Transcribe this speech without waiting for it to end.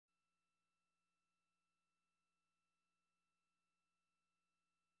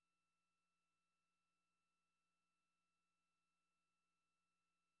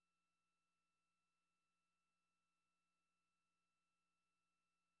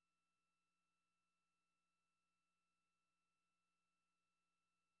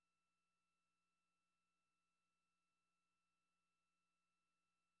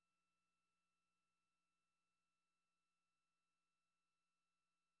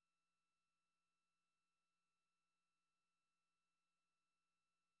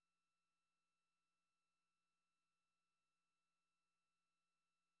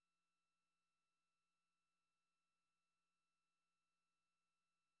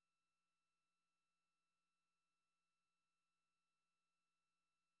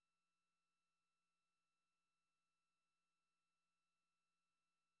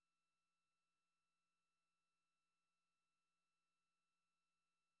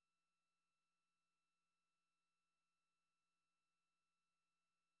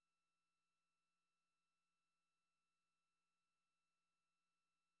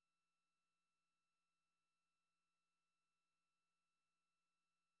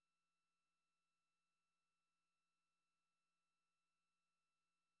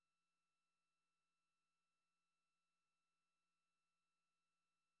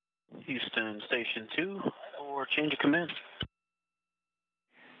Houston Station 2, or change of command.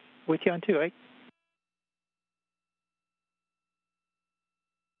 With you on 2, Ike.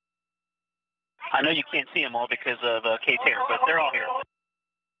 I know you can't see them all because of K-Tear, but they're all here.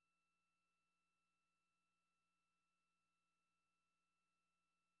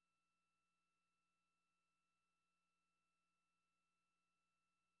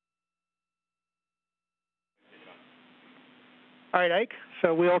 All right, Ike.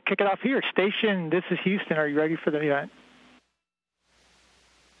 So we'll kick it off here. Station, this is Houston. Are you ready for the event?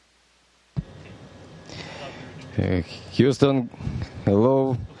 Houston,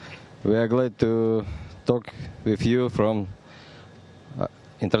 hello. We are glad to talk with you from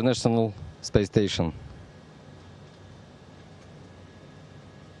International Space Station.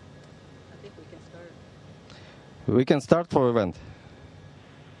 I think we can start. We can start for event.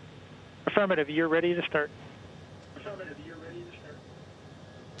 Affirmative. You're ready to start.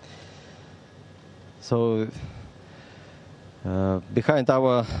 So, behind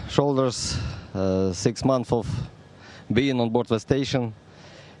our shoulders, 6 months of being on board the station.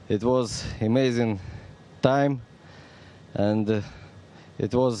 It was amazing time, and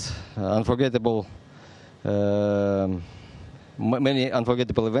it was unforgettable, many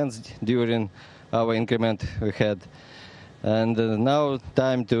unforgettable events during our increment we had. And now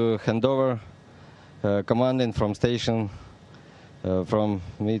time to hand over commanding from station from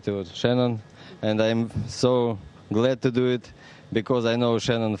me to Shannon. And I'm so glad to do it because I know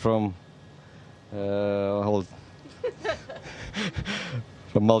Shannon from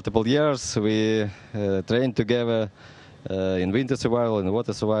from multiple years. We trained together in winter survival, in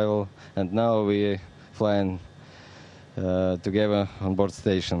water survival, and now we flying together on board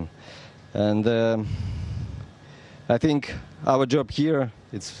station. And I think our job here,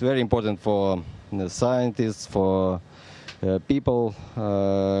 it's very important for the scientists, for people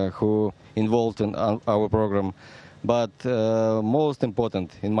who involved in our program, but most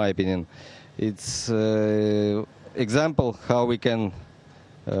important, in my opinion, it's example how we can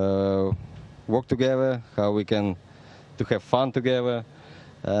work together, how we can to have fun together,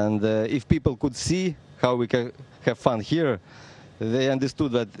 and if people could see how we can have fun here, they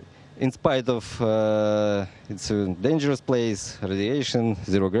understood that in spite of it's a dangerous place, radiation,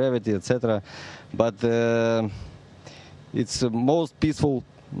 zero gravity, etc., but it's the most peaceful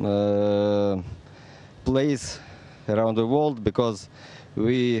place around the world because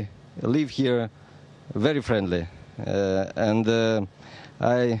we live here very friendly. And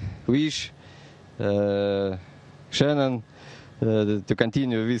I wish Shannon to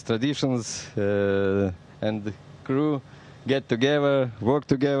continue these traditions and crew get together, work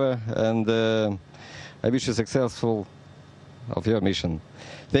together, and I wish you successful of your mission.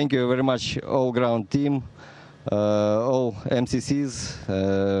 Thank you very much, all ground team. All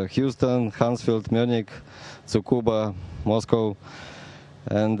MCCs, Houston, Huntsville, Munich, Tsukuba, Moscow,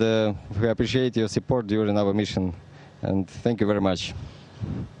 and we appreciate your support during our mission, and thank you very much.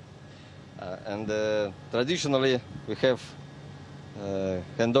 And traditionally, we have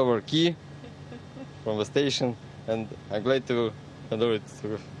handover key from the station, and I'm glad to hand over it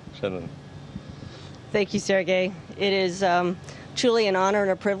to Shannon. Thank you, Sergey. It is truly an honor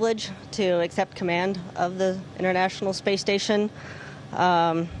and a privilege to accept command of the International Space Station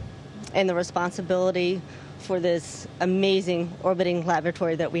and the responsibility for this amazing orbiting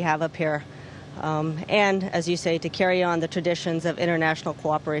laboratory that we have up here. And, as you say, to carry on the traditions of international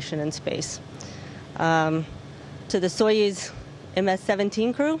cooperation in space. To the Soyuz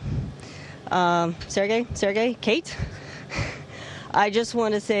MS-17 crew, Sergey, Kate, I just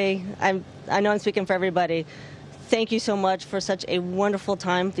want to say, I know I'm speaking for everybody, thank you so much for such a wonderful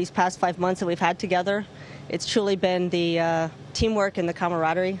time these past 5 months that we've had together. It's truly been the teamwork and the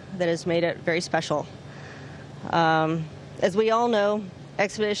camaraderie that has made it very special. As we all know,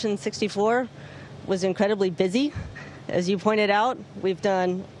 Expedition 64 was incredibly busy. As you pointed out, we've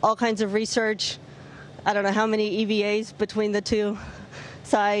done all kinds of research. I don't know how many EVAs between the two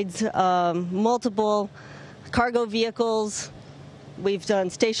sides, multiple cargo vehicles. We've done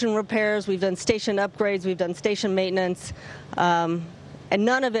station repairs, we've done station upgrades, we've done station maintenance, and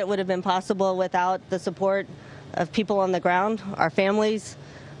none of it would have been possible without the support of people on the ground, our families,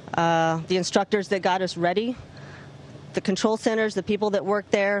 the instructors that got us ready, the control centers, the people that work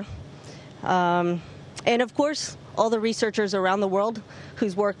there, and of course, all the researchers around the world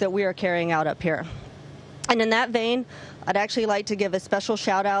whose work that we are carrying out up here. And in that vein, I'd actually like to give a special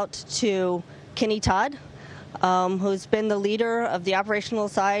shout out to Kenny Todd, who's been the leader of the operational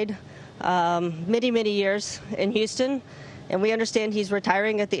side many years in Houston, and we understand he's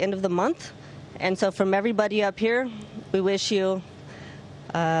retiring at the end of the month. And so from everybody up here, we wish you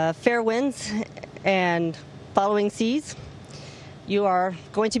fair winds and following seas, you are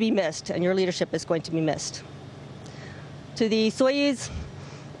going to be missed, and your leadership is going to be missed. To the Soyuz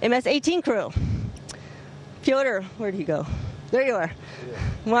MS-18 crew, Fyodor, where did he go? There you are.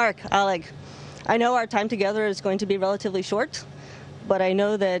 Mark, Oleg, I know our time together is going to be relatively short, but I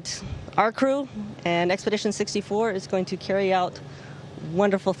know that our crew and Expedition 64 is going to carry out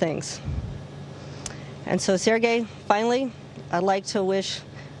wonderful things. And so, Sergei, finally, I'd like to wish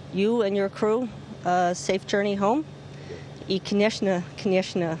you and your crew a safe journey home. И, конечно,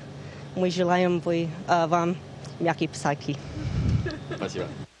 мы желаем вам мягкие посадки. Спасибо.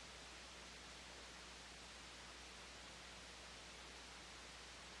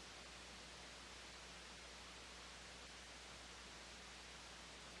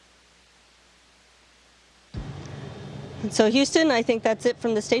 So, Houston, I think that's it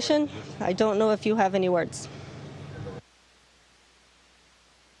from the station. I don't know if you have any words.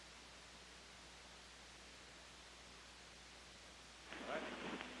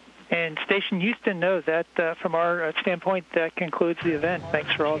 And Station Houston knows that from our standpoint, that concludes the event.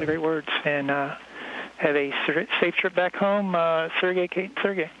 Thanks for all the great words. And have a safe trip back home, Sergei, Kate, and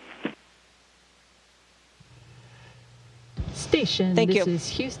Sergei. Station, Thank you. This is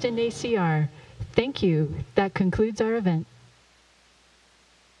Houston ACR. Thank you. That concludes our event.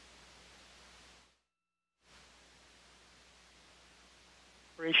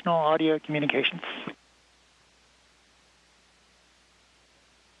 Operational audio communications.